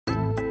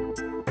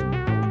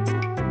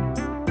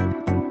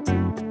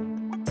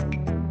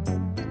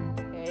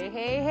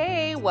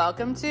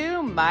welcome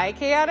to My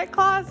Chaotic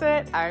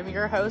Closet. I'm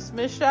your host,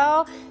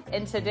 Michelle,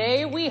 and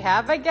today we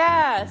have a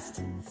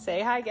guest.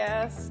 Say hi,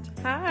 guest.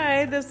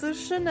 Hi, this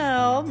is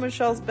Chanel,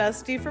 Michelle's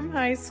bestie from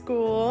high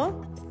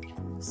school.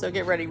 So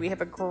get ready, we have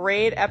a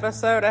great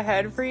episode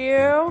ahead for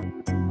you.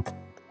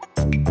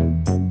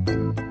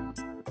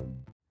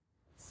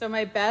 So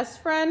my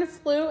best friend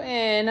flew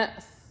in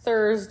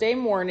Thursday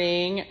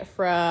morning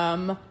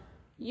from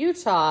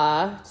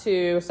Utah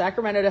to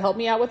Sacramento to help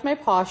me out with my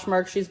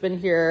PoshDARK. She's been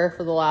here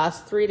for the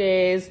last 3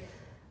 days,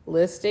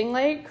 listing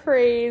like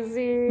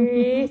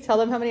crazy. Tell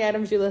them how many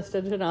items you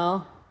listed,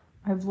 Janelle.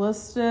 I've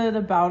listed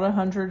about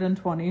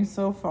 120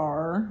 so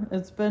far.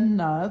 It's been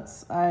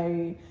nuts.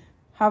 I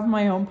have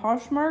my own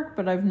PoshDARK,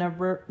 but I've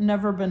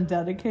never been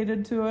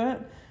dedicated to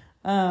it.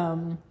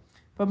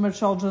 But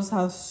Michelle just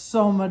has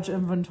so much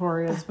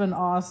inventory. It's been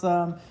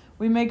awesome.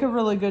 We make a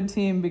really good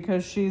team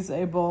because she's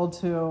able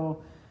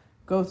to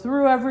go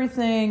through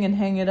everything and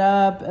hang it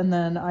up, and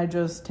then I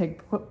just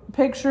take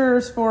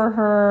pictures for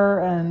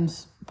her and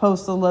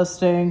post the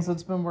listings.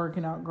 It's been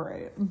working out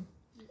great.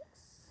 Yes.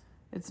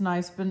 It's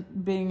nice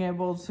being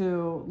able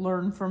to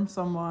learn from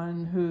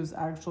someone who's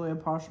actually a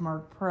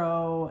PoshDARK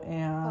pro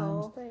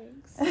and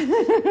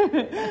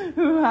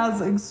who has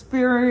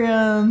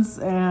experience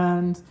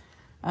and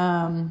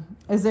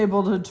is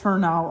able to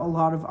turn out a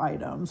lot of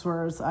items,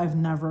 whereas I've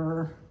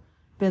never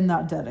been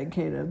that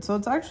dedicated. So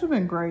it's actually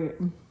been great.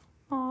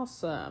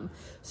 Awesome.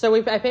 So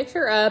I picked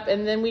her up,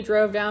 and then we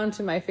drove down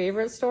to my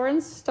favorite store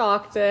in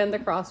Stockton, the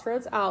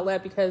Crossroads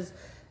Outlet, because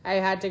I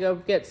had to go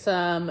get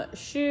some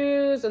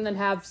shoes and then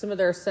have some of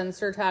their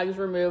sensor tags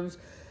removed.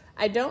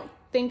 I don't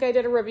think I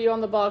did a review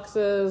on the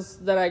boxes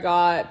that I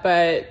got,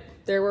 but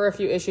there were a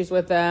few issues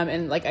with them,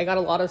 and I got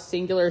a lot of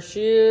singular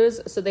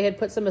shoes, so they had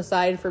put some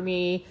aside for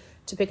me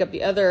to pick up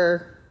the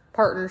other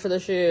partner to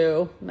the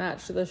shoe,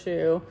 match to the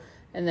shoe,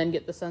 and then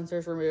get the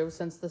sensors removed.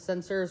 Since the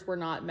sensors were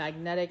not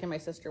magnetic and my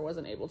sister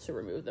wasn't able to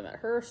remove them at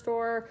her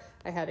store,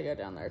 I had to go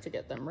down there to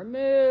get them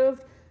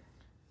removed.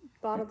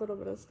 Bought a little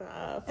bit of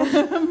stuff.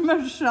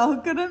 Michelle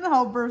couldn't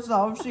help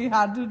herself. She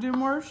had to do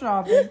more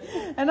shopping.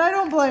 And I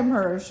don't blame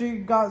her. She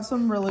got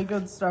some really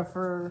good stuff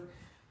for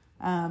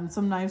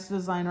some nice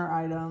designer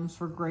items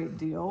for great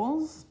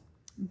deals.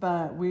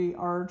 But we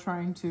are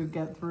trying to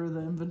get through the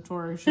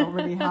inventory she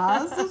already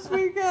has this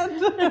weekend.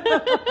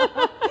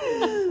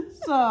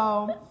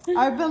 So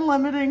I've been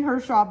limiting her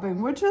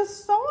shopping, which is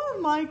so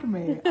unlike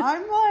me.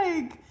 I'm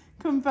like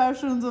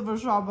confessions of a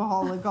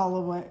shopaholic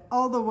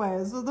all the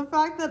way. So the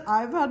fact that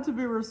I've had to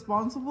be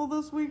responsible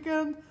this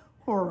weekend,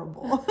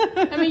 horrible.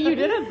 I mean, you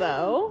did it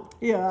though.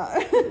 Yeah.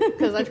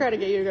 Because I tried to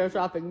get you to go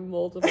shopping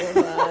multiple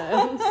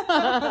times.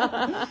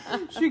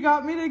 She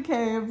got me to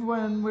cave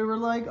when we were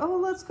like, oh,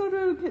 let's go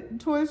to a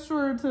toy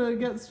store to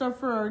get stuff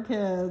for our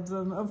kids.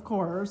 And of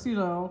course,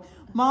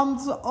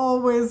 moms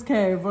always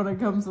cave when it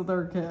comes to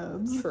their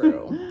kids.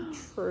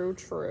 True.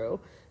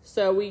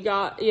 So I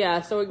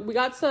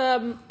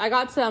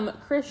got some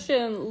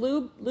Christian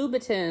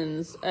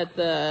Louboutins at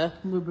the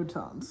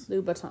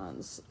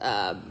Louboutins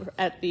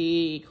at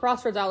the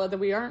Crossroads Outlet that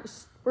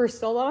we're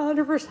still not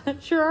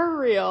 100% sure are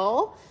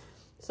real.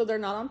 So they're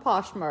not on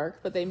PoshDARK,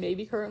 but they may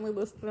be currently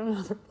listed on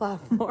another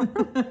platform.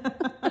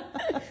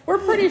 We're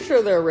pretty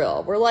sure they're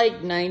real. We're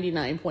like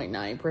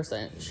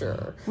 99.9%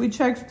 sure. We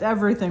checked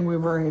everything we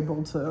were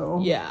able to.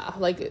 Yeah,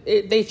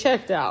 they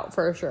checked out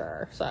for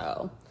sure.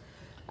 So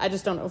I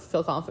just don't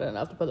feel confident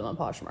enough to put them on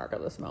PoshDARK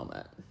at this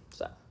moment.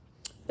 So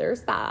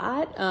there's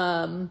that.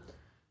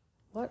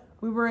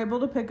 We were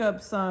able to pick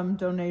up some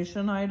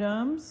donation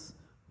items,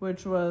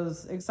 which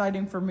was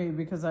exciting for me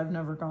because I've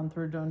never gone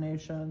through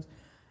donations.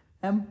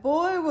 And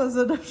boy, was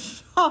it a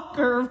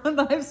shocker when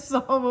I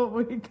saw what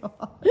we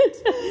got.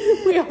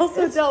 We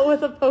also dealt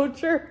with a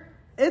poacher.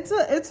 It's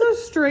a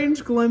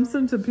strange glimpse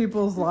into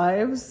people's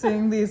lives,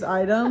 seeing these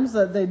items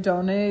that they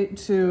donate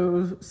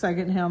to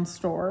secondhand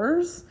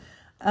stores.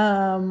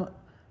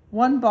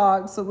 One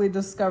box that we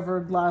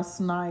discovered last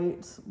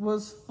night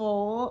was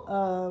full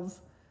of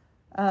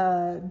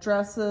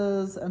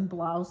dresses and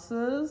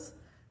blouses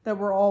that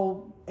were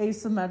all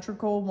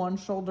asymmetrical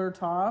one-shoulder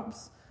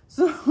tops.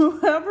 So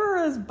whoever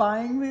is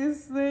buying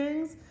these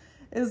things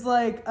is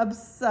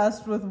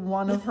obsessed with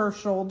one of her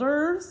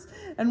shoulders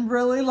and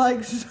really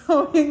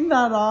showing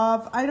that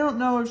off. I don't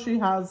know if she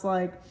has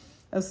a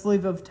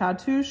sleeve of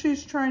tattoo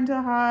she's trying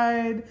to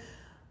hide.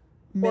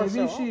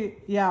 Maybe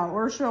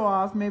or show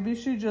off. Maybe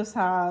she just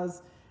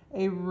has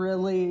a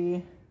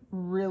really,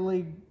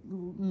 really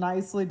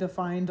nicely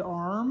defined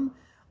arm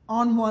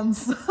on one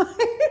side.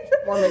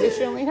 Or maybe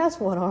she only has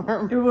one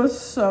arm. It was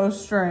so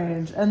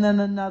strange. And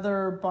then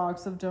another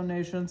box of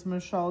donations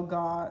Michelle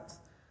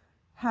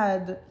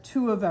had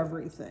 2 of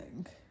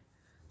everything.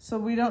 So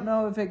we don't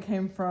know if it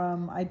came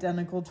from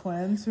identical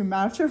twins who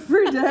match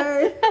every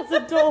day. As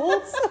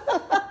adults.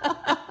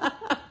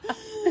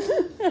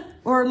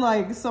 Or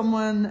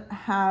someone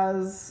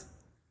has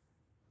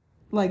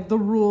the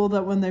rule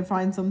that when they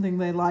find something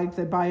they like,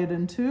 they buy it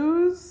in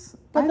 2s.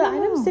 But the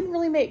items didn't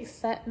really make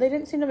sense. They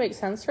didn't seem to make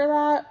sense for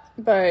that.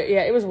 But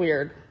yeah, it was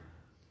weird.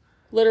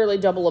 literally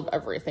double of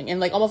everything. And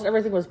like almost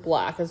everything was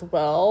black as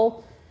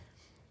well.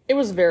 It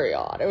was very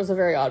odd. It was a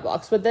very odd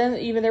box. But then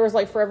even there was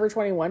like Forever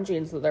 21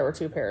 jeans that there were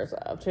 2 pairs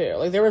of too.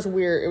 Like there was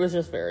weird. It was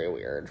just very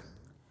weird.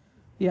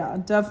 Yeah,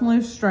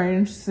 definitely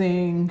strange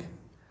seeing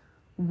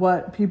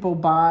what people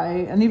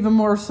buy and even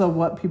more so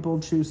what people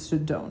choose to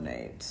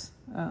donate.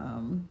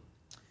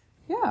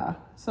 Yeah,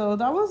 so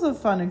that was a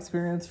fun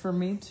experience for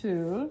me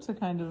too, to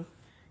kind of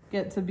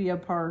get to be a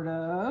part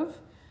of.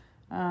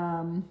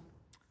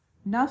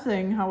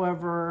 Nothing,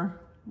 however,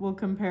 will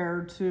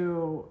compare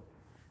to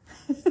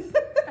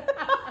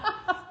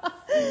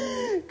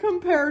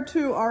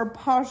our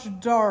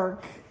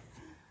PoshDARK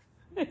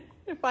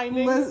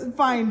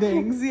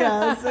findings.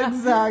 Yes,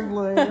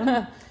 exactly.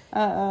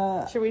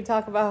 Should we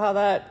talk about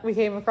how we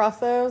came across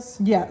those?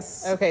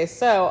 Yes. Okay,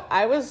 so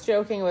I was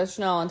joking with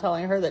Chanel and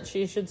telling her that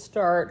she should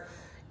start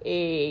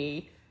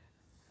a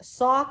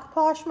sock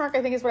Poshmark.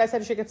 I think is what I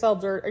said. She could sell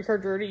her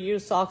dirty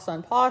used socks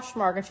on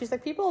Poshmark. And she's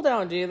like, people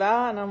don't do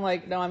that. And I'm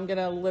like, no, I'm going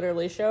to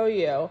literally show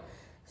you.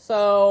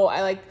 So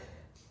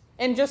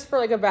and just for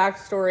like a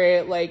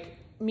backstory, like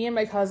me and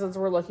my cousins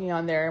were looking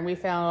on there and we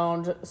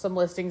found some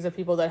listings of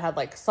people that had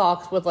like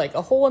socks with like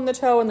a hole in the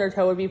toe and their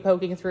toe would be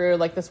poking through,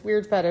 like this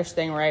weird fetish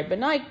thing, right? But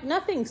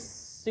nothing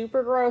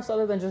super gross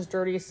other than just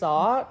dirty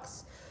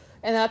socks.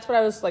 And that's what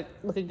I was like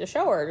looking to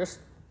show her, just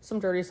some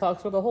dirty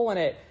socks with a hole in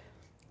it.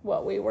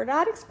 What we were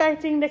not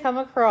expecting to come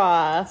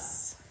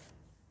across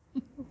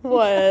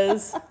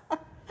was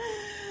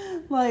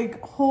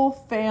like whole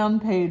fan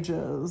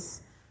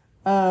pages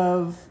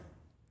of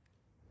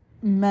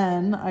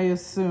men, I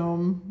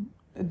assume.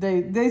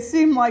 They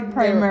seem like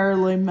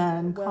primarily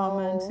men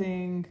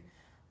commenting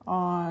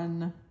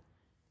on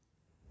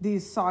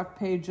these sock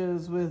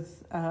pages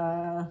with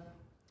a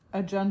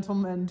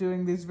gentleman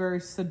doing these very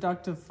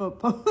seductive foot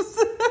poses.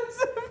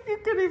 If you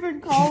could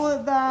even call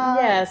it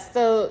that. Yes.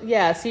 So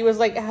yes, he was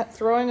like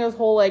throwing his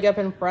whole leg up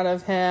in front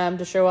of him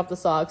to show off the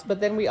socks.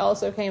 But then we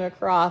also came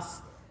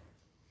across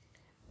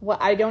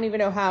what I don't even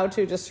know how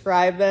to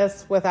describe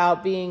this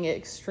without being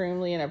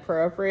extremely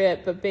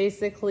inappropriate, but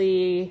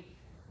basically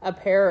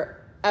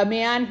a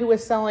man who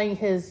was selling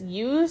his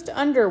used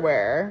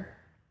underwear.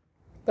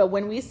 But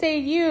when we say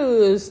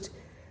used,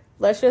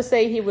 let's just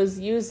say he was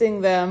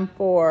using them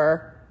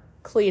for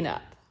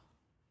cleanup.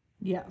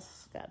 Yes.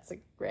 That's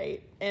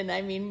great. And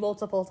I mean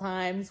multiple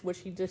times, which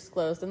he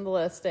disclosed in the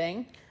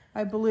listing.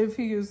 I believe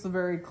he used the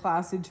very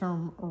classy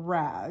term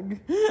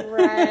rag.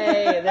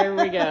 Right. There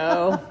we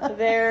go.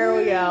 There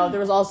we go. There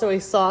was also a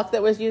sock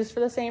that was used for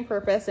the same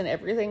purpose and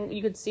everything.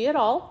 You could see it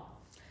all.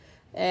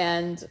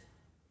 And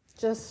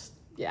just,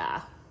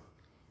 yeah.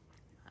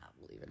 I'll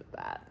leave it at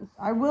that.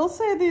 I will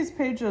say these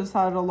pages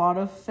had a lot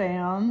of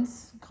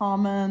fans,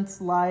 comments,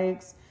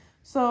 likes.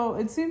 So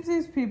it seems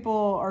these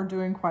people are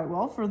doing quite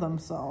well for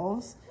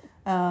themselves.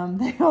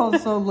 They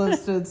also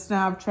listed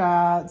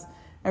Snapchats.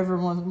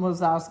 Everyone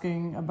was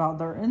asking about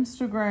their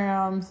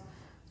Instagrams.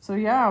 So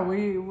yeah,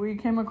 we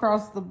came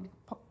across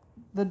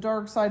the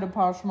dark side of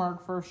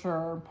Poshmark for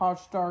sure.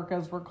 PoshDARK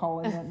as we're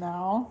calling it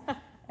now.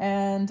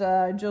 And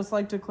I'd just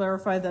like to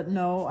clarify that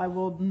no, I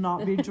will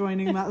not be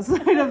joining that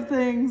side of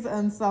things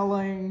and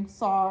selling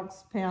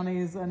socks,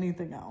 panties,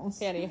 anything else.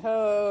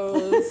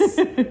 Pantyhose,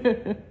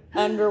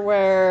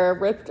 underwear,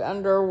 ripped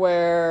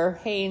underwear,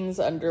 Hanes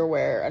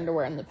underwear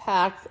in the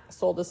pack,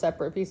 sold as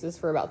separate pieces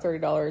for about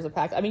 $30 a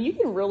pack. I mean, you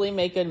can really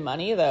make good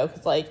money though,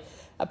 because like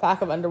a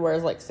pack of underwear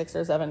is like $6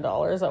 or $7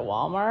 at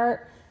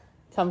Walmart.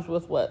 Comes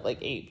with what,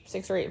 like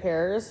 6 or 8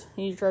 pairs?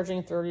 You're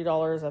charging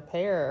 $30 a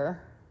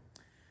pair.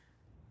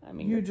 I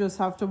mean, you just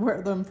have to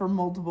wear them for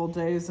multiple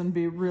days and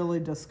be really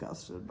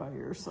disgusted by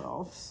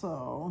yourself.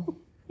 So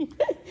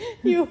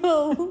you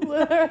will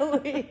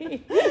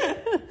literally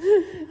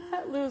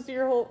lose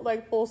your whole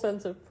full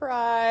sense of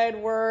pride,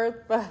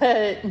 worth,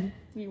 but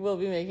you will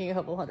be making a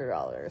couple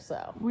 $100.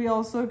 So we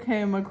also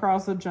came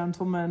across a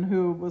gentleman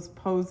who was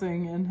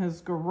posing in his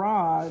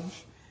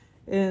garage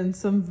in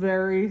some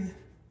very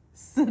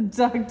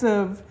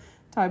seductive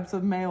types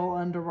of male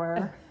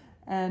underwear,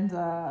 and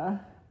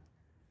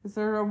is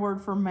there a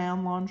word for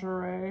man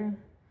lingerie?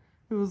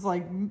 It was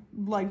like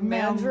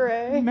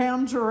mangerie.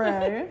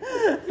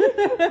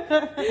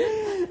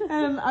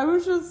 And I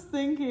was just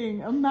thinking,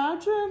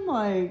 imagine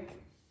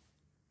like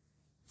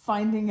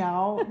finding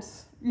out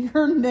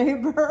your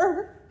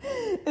neighbor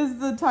is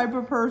the type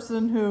of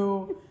person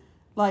who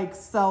like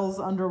sells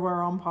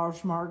underwear on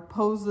Poshmark,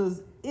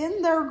 poses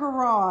in their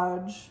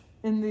garage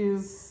in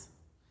these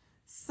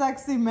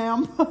sexy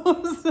man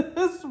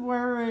poses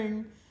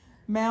wearing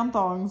man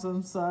thongs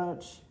and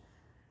such.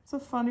 It's a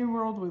funny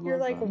world we live in. You're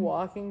like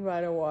walking by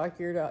to walk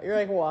your dog. You're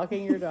like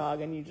walking your dog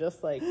and you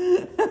just like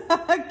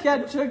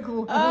catch a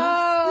glimpse.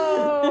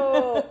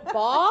 Oh,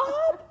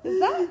 Bob? Is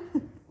that?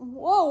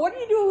 Whoa, what are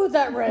you doing with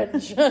that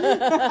wrench?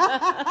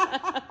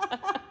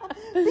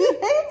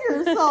 Behave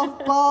yourself,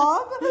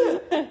 Bob.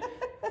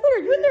 What, are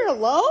you in there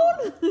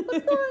alone?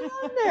 What's going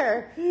on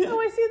there? Oh,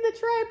 I see the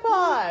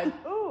tripod.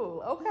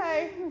 Ooh,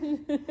 okay.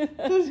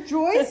 Does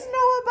Joyce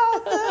know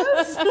about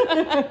this?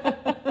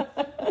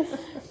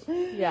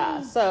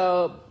 Yeah,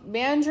 so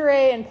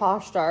Mandaray and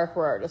PoshDARK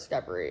were our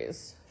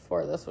discoveries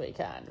for this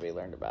weekend. We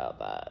learned about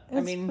that.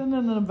 It's been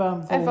an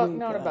eventful I felt weekend.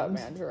 known about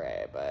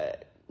Mandaray,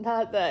 but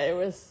not that it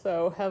was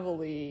so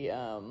heavily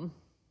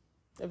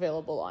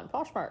available on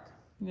Poshmark.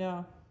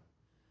 Yeah.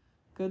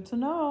 Good to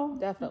know.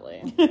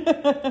 Definitely.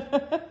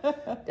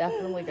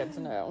 Definitely good to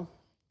know.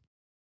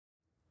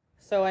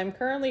 So I'm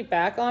currently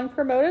back on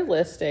promoted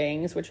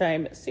listings, which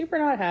I'm super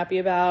not happy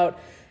about.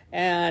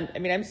 And I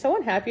mean, I'm so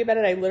unhappy about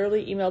it. I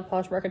literally emailed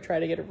Poshmark and tried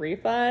to get a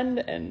refund,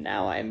 and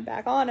now I'm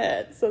back on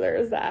it. So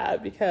there's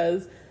that,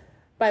 because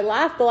the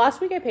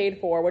last week I paid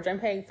for, which I'm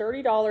paying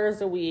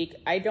 $30 a week,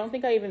 I don't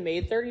think I even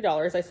made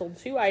 $30. I sold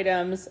 2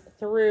 items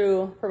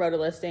through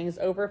promoted listings,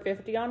 over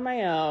 50 on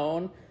my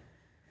own.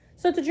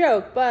 So it's a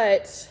joke,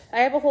 but I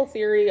have a whole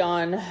theory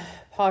on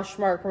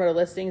Poshmark promoted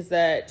listings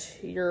that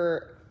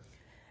you're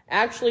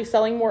actually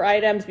selling more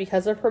items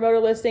because of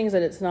promoted listings,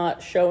 and it's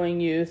not showing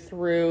you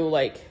through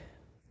like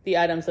the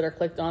items that are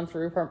clicked on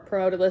through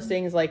promoted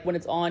listings. Like when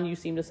it's on, you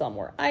seem to sell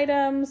more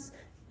items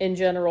in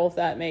general, if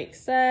that makes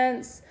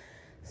sense.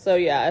 So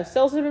yeah,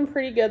 sales have been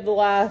pretty good the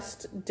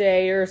last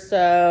day or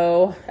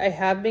so. I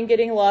have been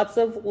getting lots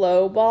of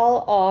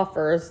lowball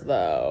offers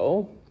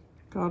though.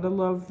 Gotta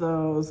love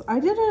those. I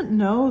didn't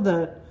know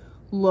that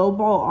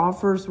lowball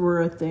offers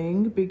were a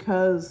thing,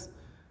 because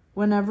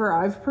whenever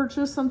I've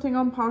purchased something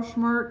on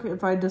Poshmark,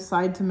 if I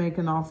decide to make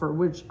an offer,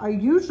 which I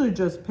usually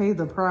just pay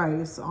the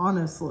price,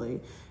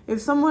 honestly.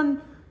 If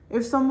someone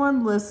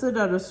lists it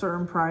at a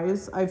certain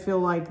price, I feel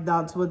like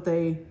that's what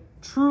they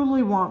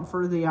truly want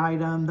for the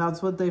item.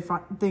 That's what they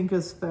think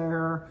is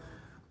fair.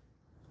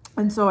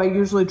 And so I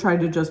usually try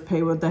to just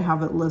pay what they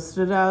have it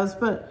listed as.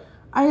 But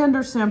I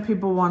understand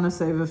people want to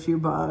save a few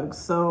bucks.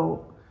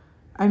 So,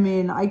 I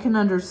mean, I can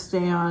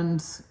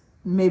understand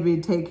maybe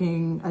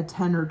taking a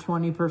 10 or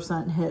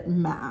 20% hit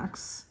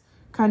max,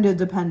 kind of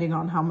depending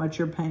on how much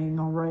you're paying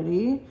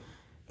already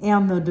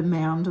and the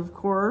demand, of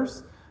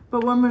course.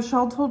 But when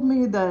Michelle told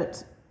me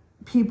that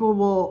people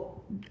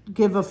will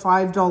give a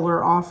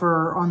 $5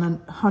 offer on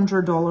a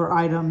 $100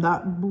 item,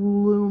 that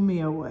blew me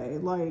away.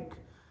 Like,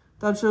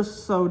 that's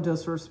just so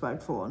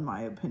disrespectful in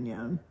my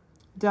opinion.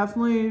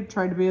 Definitely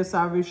try to be a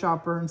savvy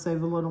shopper and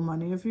save a little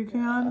money if you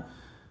can.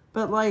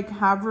 But like,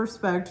 have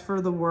respect for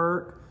the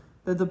work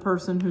that the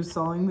person who's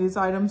selling these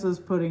items is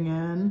putting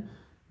in.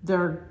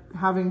 They're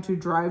having to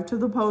drive to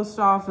the post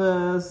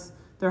office.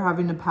 They're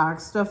having to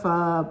pack stuff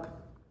up.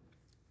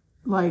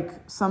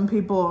 Like, some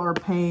people are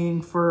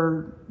paying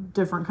for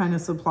different kind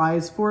of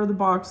supplies for the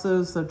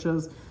boxes, such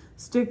as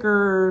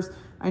stickers.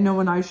 I know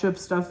when I ship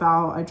stuff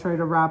out, I try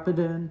to wrap it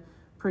in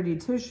pretty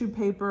tissue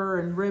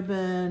paper and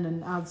ribbon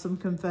and add some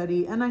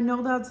confetti. And I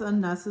know that's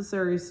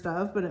unnecessary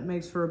stuff, but it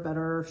makes for a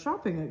better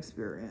shopping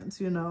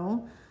experience, you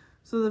know?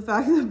 So the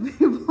fact that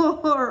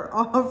people are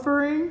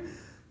offering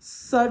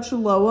such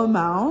low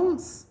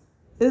amounts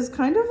is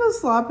kind of a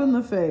slap in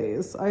the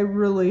face. I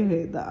really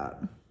hate that.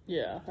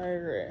 Yeah, I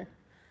agree.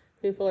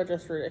 People are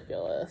just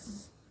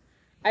ridiculous.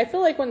 I feel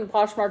like when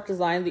Poshmark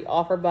designed the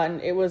offer button,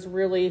 it was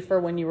really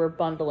for when you were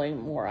bundling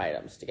more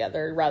items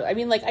together. I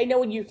mean, like, I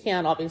know you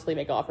can obviously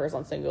make offers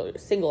on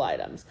single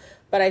items,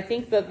 but I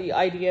think that the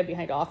idea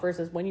behind offers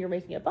is when you're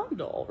making a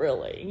bundle,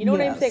 really. You know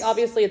what I'm saying?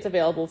 Obviously, it's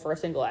available for a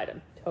single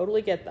item.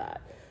 Totally get that.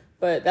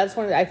 But that's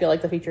when I feel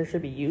like the feature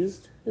should be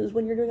used, is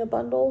when you're doing a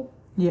bundle.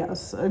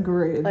 Yes,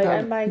 agreed.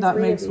 Like, that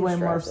makes way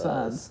more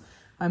sense.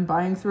 I'm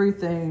buying 3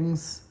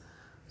 things,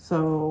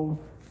 so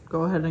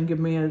go ahead and give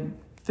me a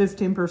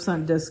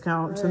 15%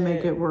 discount to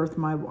make it worth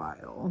my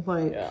while.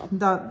 Like,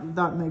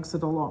 that makes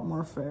it a lot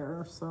more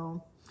fair.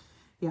 So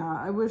yeah,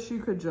 I wish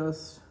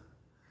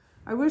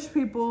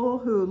people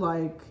who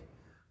like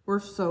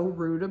were so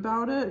rude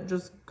about it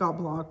just got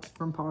blocked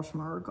from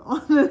Poshmark,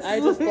 honestly.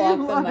 I just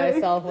blocked them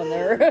myself when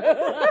they're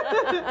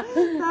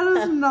that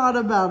is not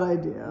a bad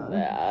idea.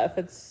 Yeah,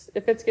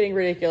 if it's getting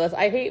ridiculous.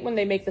 I hate when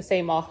they make the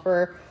same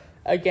offer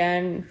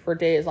again for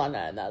days on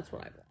end. That's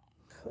when I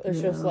block.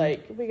 It's just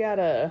like, we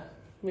gotta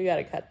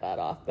cut that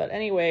off. But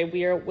anyway,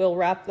 we'll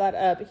wrap that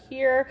up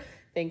here.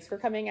 Thanks for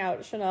coming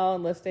out, Chanel,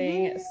 and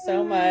listing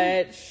so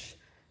much.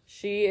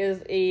 She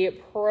is a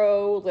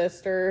pro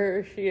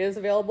lister. She is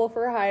available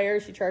for hire.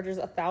 She charges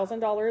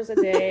 $1,000 a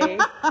day.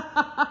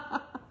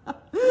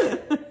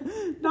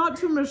 Not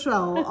to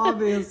Michelle,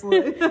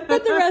 obviously. But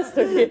the rest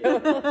of you.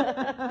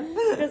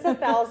 It's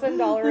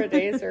 $1,000 a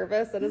day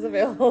service that is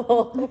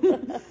available.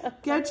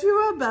 Get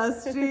you a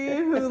bestie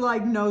who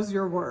like knows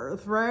your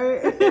worth,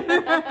 right?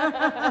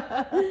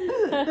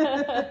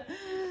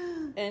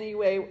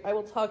 Anyway, I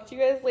will talk to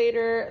you guys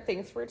later.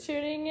 Thanks for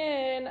tuning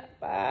in.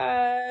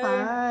 Bye.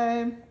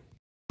 Bye.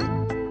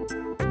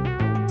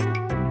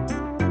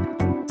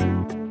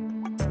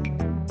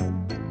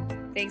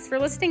 Thanks for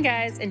listening,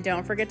 guys. And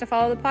don't forget to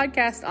follow the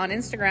podcast on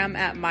Instagram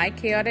at My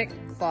Chaotic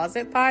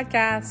Closet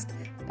Podcast.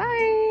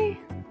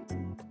 Bye.